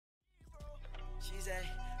She say,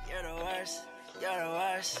 you're the worst, you're the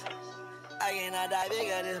worst. I cannot die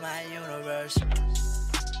bigger than my universe.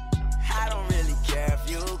 I don't really care if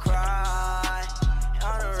you cry.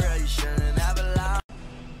 On the real, you shouldn't have a lie.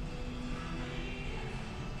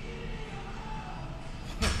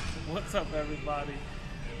 What's up, everybody?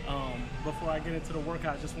 Before I get into the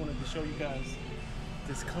workout, I just wanted to show you guys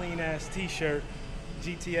this clean ass t-shirt.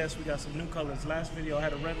 GTS, we got some new colors. Last video I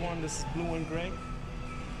had a red one, this is blue and gray.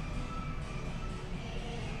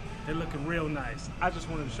 They're looking real nice. I just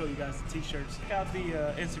wanted to show you guys the t-shirts. Check out the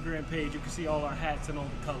Instagram page, you can see all our hats and all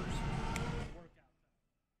the colors.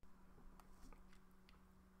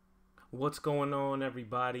 What's going on,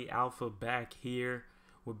 everybody? Alpha back here.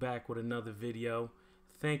 We're back with another video.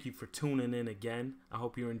 Thank you for tuning in again. I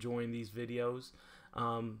hope you're enjoying these videos.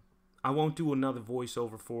 I won't do another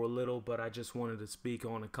voiceover for a little, but I just wanted to speak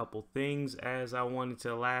on a couple things as I wanted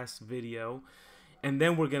to last video. And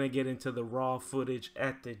then we're going to get into the raw footage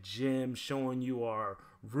at the gym, showing you our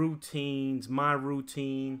routines, my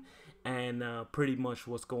routine, and pretty much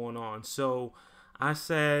what's going on. So I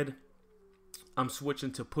said I'm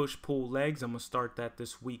switching to push-pull legs. I'm going to start that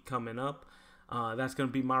this week coming up. That's going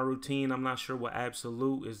to be my routine. I'm not sure what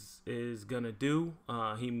Absolute is going to do.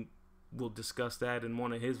 He will discuss that in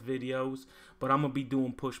one of his videos. But I'm going to be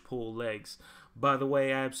doing push-pull legs. By the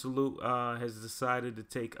way, Absolute has decided to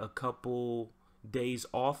take a couple days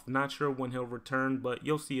off. Not sure when he'll return, but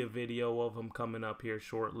you'll see a video of him coming up here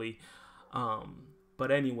shortly. But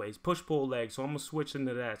anyways, push-pull legs. So I'm going to switch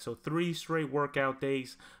into that. So 3 straight workout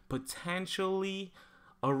days, potentially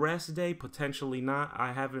a rest day, potentially not.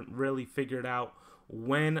 I haven't really figured out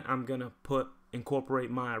when I'm going to incorporate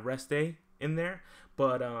my rest day in there.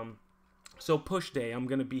 But so push day, I'm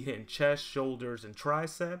going to be hitting chest, shoulders, and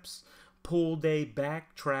triceps. Pull day,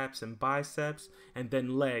 back, traps, and biceps, and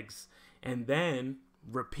then legs. And then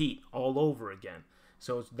repeat all over again.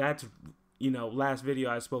 So that's, you know, last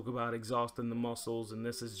video I spoke about exhausting the muscles, and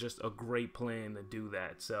this is just a great plan to do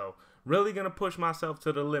that. So really going to push myself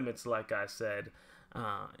to the limits, like I said.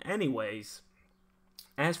 Anyways,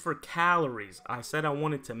 as for calories, I said I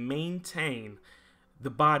wanted to maintain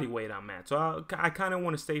the body weight I'm at. So I kind of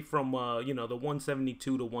want to stay from, you know, the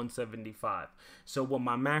 172 to 175. So what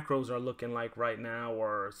my macros are looking like right now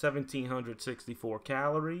are 1,764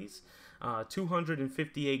 calories,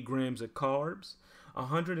 258 grams of carbs,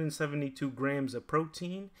 172 grams of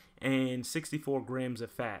protein, and 64 grams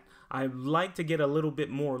of fat. I like to get a little bit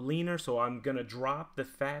more leaner, so I'm going to drop the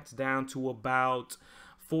fats down to about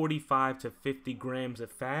 45 to 50 grams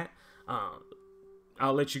of fat.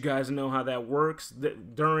 I'll let you guys know how that works.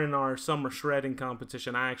 During our summer shredding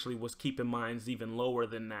competition, I actually was keeping mine even lower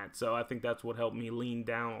than that. So I think that's what helped me lean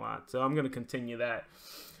down a lot. So I'm going to continue that.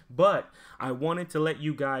 But I wanted to let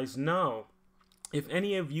you guys know, if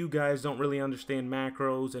any of you guys don't really understand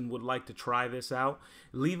macros and would like to try this out,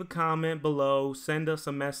 leave a comment below, send us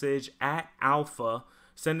a message at Alpha.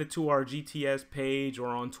 Send it to our GTS page or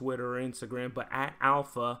on Twitter or Instagram, but at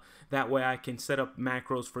Alpha. That way I can set up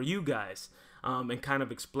macros for you guys. And kind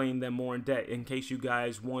of explain them more in depth in case you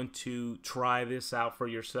guys want to try this out for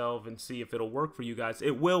yourself and see if it'll work for you guys.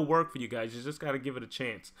 It will work for you guys. You just got to give it a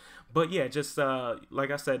chance. But yeah, just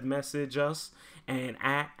like I said, message us and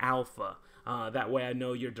at Alpha. That way I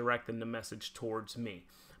know you're directing the message towards me.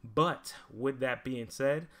 But with that being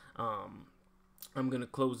said, I'm going to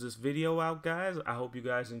close this video out, guys. I hope you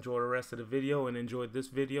guys enjoy the rest of the video and enjoyed this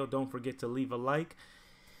video. Don't forget to leave a like.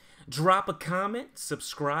 Drop a comment,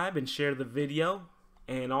 subscribe, and share the video.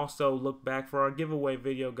 And also look back for our giveaway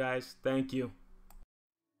video, guys. Thank you.